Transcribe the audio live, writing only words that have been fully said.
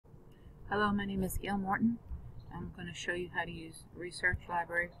Hello, my name is Gail Morton. I'm going to show you how to use Research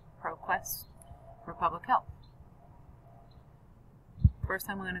Library ProQuest for public health. First,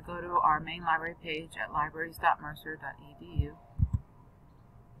 I'm going to go to our main library page at libraries.mercer.edu.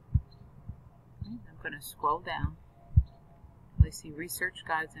 I'm going to scroll down. I see research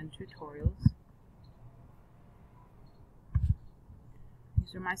guides and tutorials.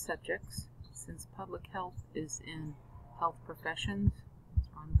 These are my subjects. Since public health is in health professions, that's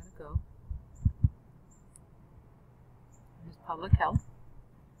where I'm going to go. Here's public health.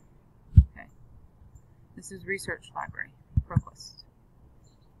 Okay. This is Research Library, ProQuest.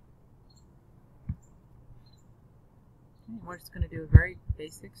 Okay, we're just going to do a very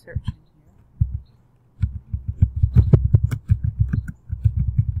basic search in here.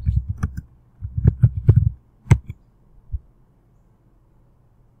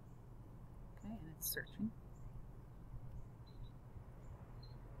 Okay, and it's searching.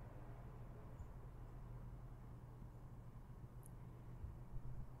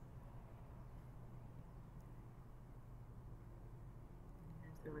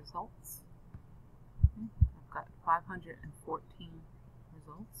 The results. Okay. I've got 514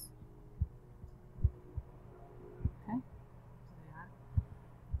 results. Okay, there they are.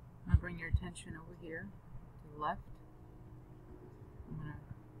 I'm going to bring your attention over here to the left. I'm going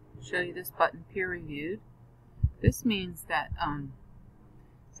to show you this button, peer reviewed. This means that,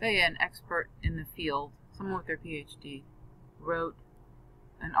 say an expert in the field, someone with their PhD, wrote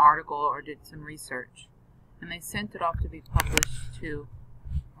an article or did some research, and they sent it off to be published to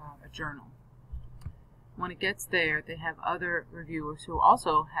a journal. When it gets there, they have other reviewers who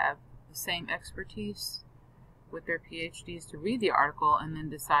also have the same expertise with their PhDs to read the article and then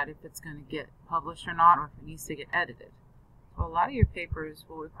decide if it's going to get published or not, or if it needs to get edited. So a lot of your papers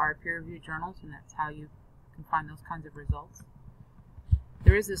will require peer-reviewed journals, and that's how you can find those kinds of results.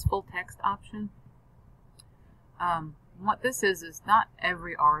 There is this full text option. What this is not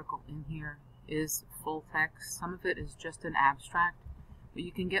every article in here is full text. Some of it is just an abstract. But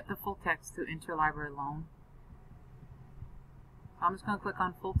you can get the full text through Interlibrary Loan. So I'm just going to click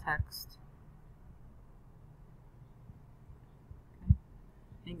on full text. Okay.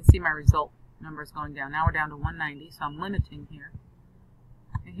 And you can see my result numbers going down. Now we're down to 190, so I'm limiting here.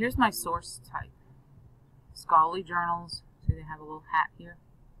 And here's my source type. Scholarly journals. See, they have a little hat here.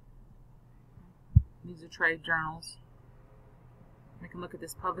 These are trade journals. We can look at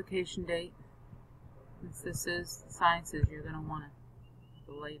this publication date. Since this is sciences, you're going to want to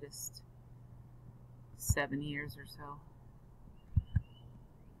the latest 7 years or so.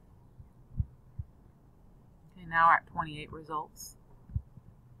 Okay, now we're at 28 results.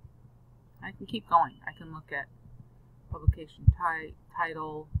 I can keep going. I can look at publication type,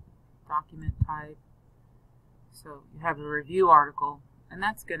 title, document type. So you have a review article, and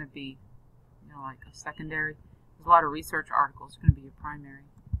that's going to be, like a secondary. There's a lot of research articles. It's going to be your primary.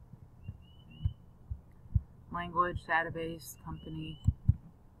 Language, database, company,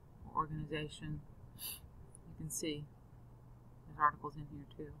 organization. You can see there's articles in here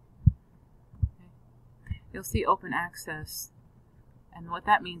too. Okay. You'll see open access, and what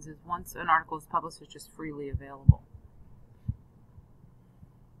that means is once an article is published, it's just freely available.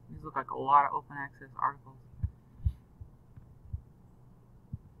 These look like a lot of open access articles.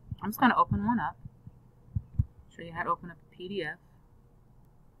 I'm just going to open one up, show you how to open up a PDF.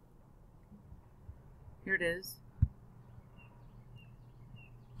 Here it is.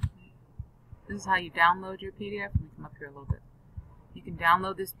 This is how you download your PDF. Let me come up here a little bit. You can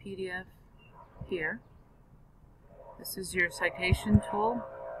download this PDF here. This is your citation tool,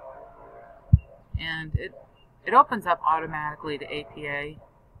 and it opens up automatically to APA,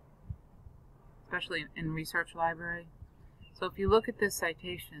 especially in Research Library. So if you look at this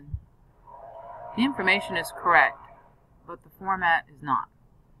citation, the information is correct, but the format is not.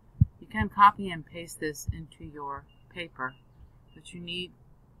 You can copy and paste this into your paper, but you need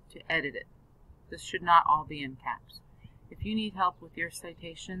to edit it. This should not all be in caps. If you need help with your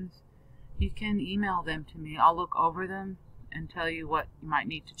citations, you can email them to me. I'll look over them and tell you what you might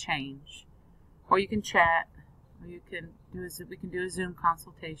need to change. Or you can chat, or we can do a Zoom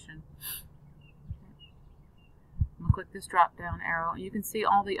consultation. I'm going to click this drop down arrow, and you can see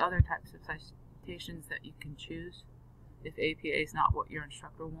all the other types of citations that you can choose if APA is not what your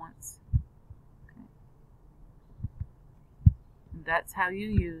instructor wants. Okay. And that's how you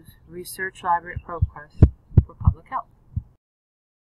use Research Library ProQuest